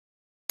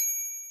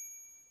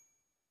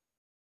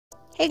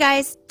Hey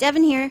guys,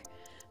 Devin here.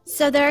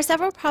 So there are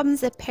several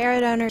problems that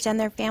parrot owners and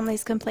their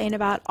families complain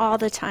about all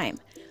the time.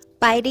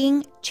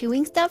 Biting,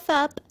 chewing stuff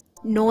up,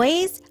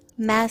 noise,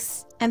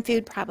 mess, and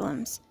food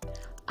problems.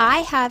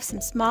 I have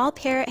some small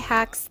parrot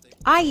hacks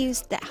I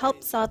use that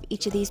help solve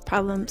each of these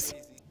problems.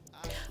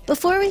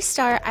 Before we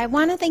start, I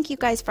want to thank you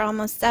guys for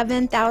almost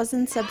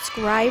 7,000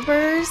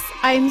 subscribers.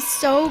 I'm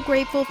so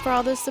grateful for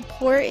all the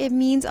support. It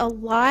means a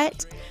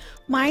lot.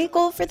 My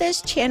goal for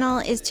this channel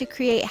is to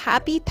create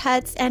happy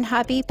pets and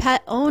happy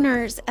pet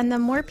owners, and the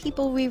more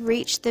people we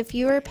reach, the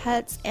fewer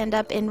pets end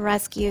up in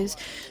rescues.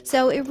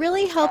 So it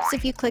really helps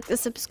if you click the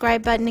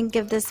subscribe button and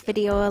give this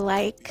video a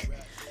like.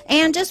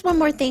 And just one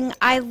more thing,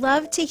 I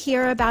love to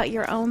hear about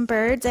your own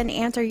birds and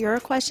answer your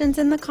questions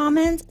in the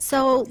comments,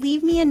 so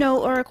leave me a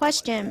note or a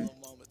question.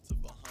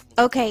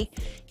 Okay,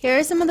 here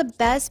are some of the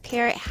best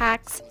parrot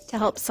hacks to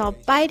help solve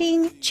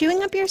biting,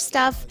 chewing up your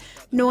stuff,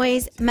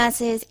 noise,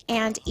 messes,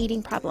 and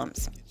eating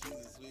problems.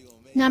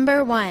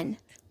 Number 1,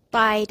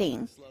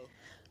 biting.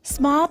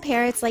 Small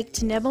parrots like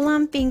to nibble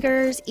on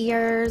fingers,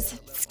 ears,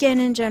 skin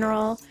in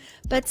general,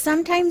 but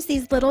sometimes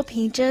these little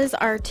pinches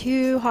are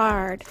too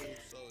hard.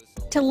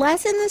 To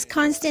lessen this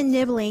constant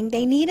nibbling,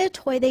 they need a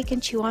toy they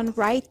can chew on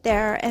right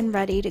there and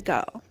ready to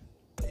go.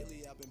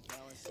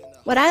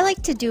 What I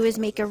like to do is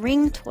make a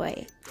ring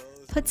toy.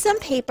 Put some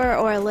paper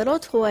or a little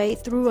toy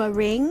through a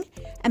ring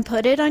and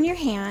put it on your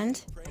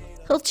hand.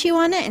 He'll chew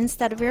on it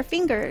instead of your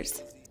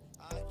fingers.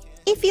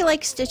 If he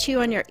likes to chew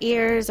on your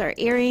ears or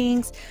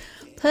earrings,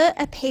 put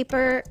a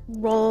paper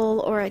roll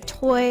or a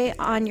toy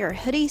on your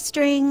hoodie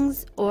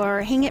strings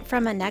or hang it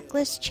from a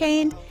necklace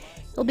chain.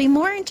 He'll be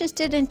more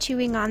interested in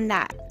chewing on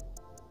that.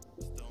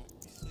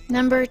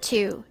 Number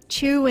 2,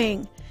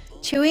 chewing.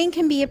 Chewing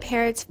can be a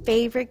parrot's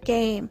favorite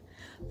game,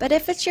 but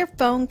if it's your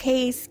phone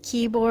case,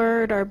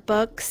 keyboard, or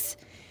books,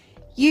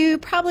 you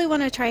probably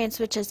want to try and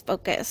switch his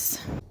focus.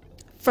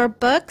 For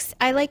books,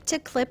 I like to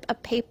clip a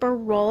paper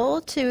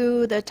roll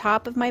to the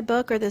top of my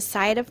book or the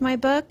side of my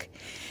book,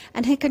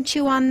 and he can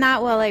chew on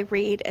that while I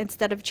read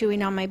instead of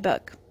chewing on my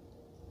book.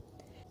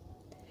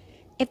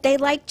 If they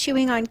like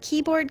chewing on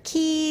keyboard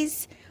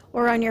keys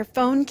or on your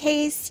phone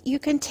case, you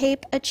can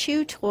tape a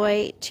chew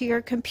toy to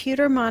your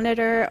computer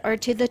monitor or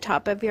to the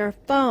top of your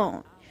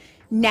phone.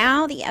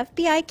 Now the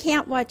FBI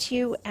can't watch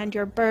you, and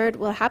your bird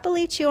will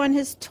happily chew on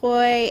his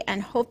toy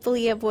and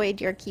hopefully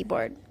avoid your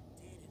keyboard.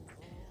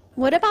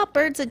 What about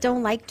birds that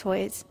don't like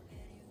toys?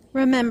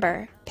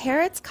 Remember,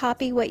 parrots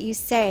copy what you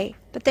say,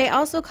 but they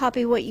also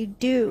copy what you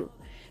do.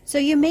 So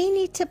you may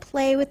need to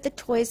play with the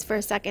toys for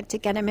a second to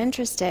get them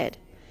interested.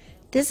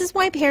 This is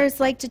why parrots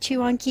like to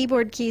chew on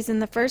keyboard keys in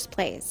the first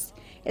place.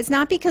 It's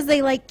not because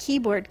they like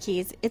keyboard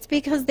keys, it's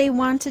because they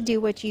want to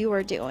do what you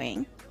are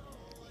doing.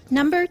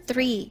 Number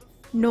 3.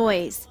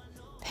 Noise.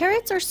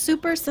 Parrots are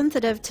super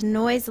sensitive to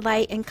noise,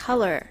 light, and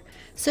color.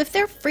 So if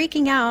they're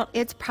freaking out,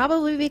 it's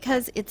probably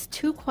because it's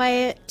too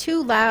quiet,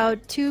 too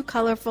loud, too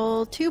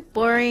colorful, too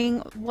boring,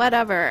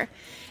 whatever.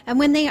 And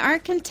when they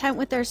aren't content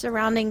with their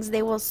surroundings,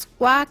 they will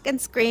squawk and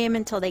scream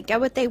until they get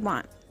what they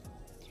want.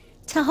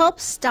 To help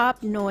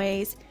stop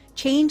noise,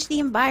 change the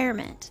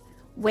environment.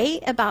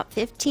 Wait about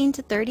 15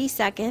 to 30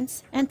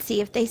 seconds and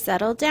see if they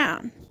settle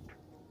down.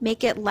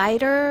 Make it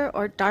lighter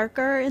or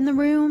darker in the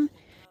room.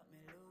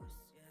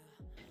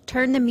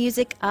 Turn the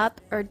music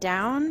up or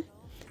down.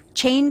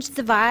 Change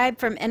the vibe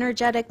from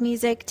energetic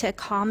music to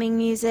calming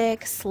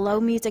music, slow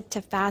music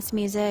to fast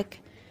music.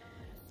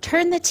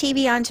 Turn the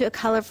TV on to a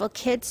colorful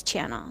kids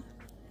channel.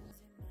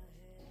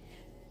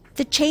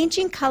 The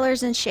changing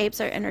colors and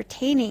shapes are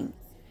entertaining.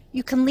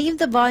 You can leave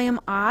the volume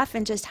off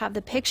and just have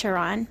the picture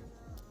on.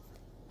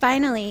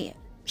 Finally,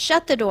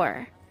 shut the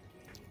door.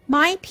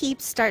 My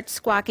Peep starts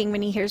squawking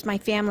when he hears my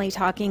family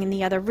talking in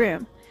the other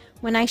room.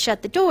 When I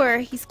shut the door,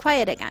 he's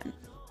quiet again.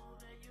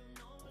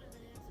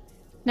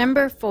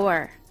 Number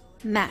 4,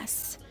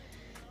 mess.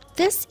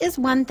 This is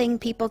one thing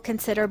people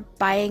consider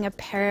buying a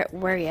parrot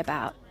worry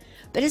about,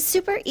 but it's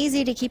super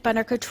easy to keep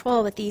under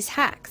control with these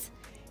hacks.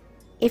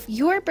 If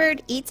your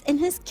bird eats in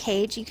his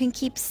cage, you can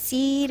keep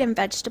seed and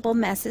vegetable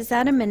messes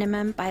at a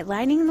minimum by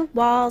lining the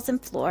walls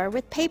and floor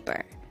with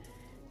paper.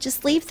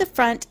 Just leave the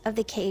front of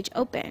the cage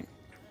open.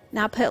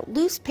 Now put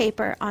loose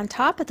paper on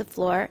top of the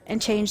floor and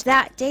change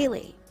that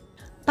daily.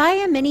 Buy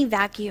a mini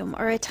vacuum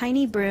or a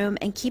tiny broom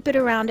and keep it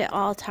around at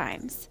all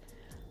times.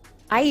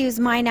 I use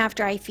mine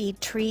after I feed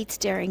treats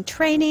during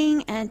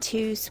training and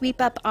to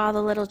sweep up all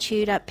the little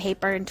chewed up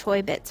paper and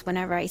toy bits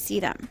whenever I see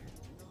them.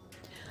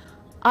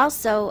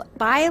 Also,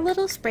 buy a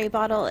little spray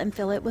bottle and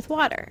fill it with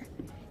water.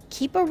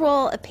 Keep a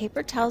roll of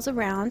paper towels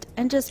around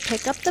and just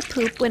pick up the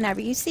poop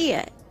whenever you see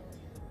it.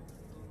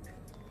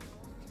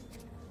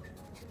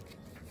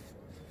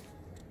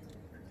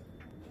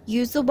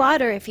 Use the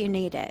water if you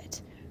need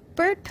it.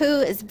 Bird poo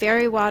is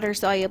very water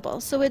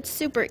soluble, so it's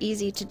super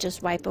easy to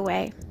just wipe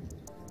away.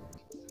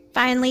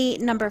 Finally,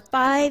 number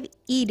 5,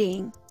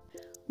 eating.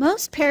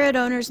 Most parrot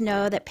owners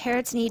know that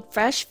parrots need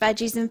fresh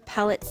veggies and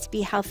pellets to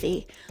be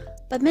healthy,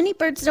 but many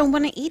birds don't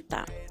want to eat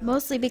them,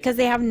 mostly because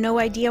they have no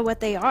idea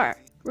what they are.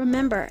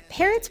 Remember,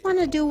 parrots want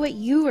to do what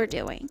you are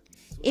doing.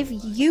 If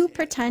you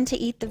pretend to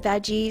eat the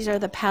veggies or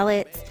the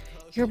pellets,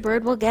 your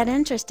bird will get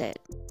interested.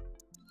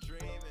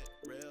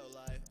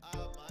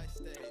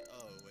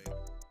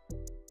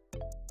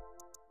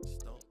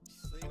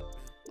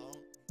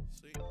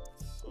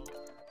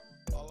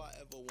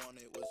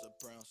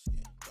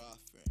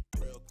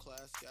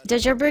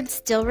 Does your bird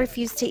still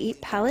refuse to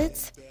eat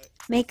pellets?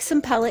 Make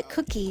some pellet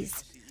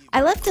cookies.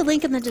 I left a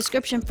link in the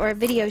description for a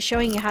video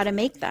showing you how to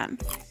make them.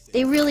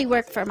 They really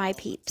work for my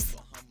peeps.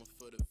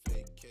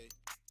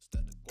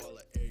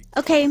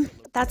 Okay,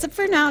 that's it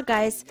for now,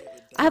 guys.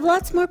 I have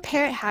lots more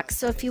parrot hacks,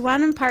 so if you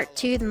want in part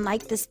 2, then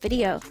like this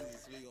video.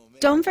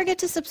 Don't forget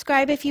to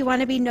subscribe if you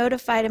want to be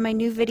notified of my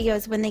new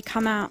videos when they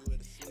come out.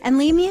 And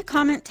leave me a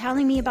comment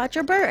telling me about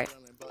your bird.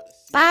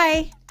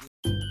 Bye!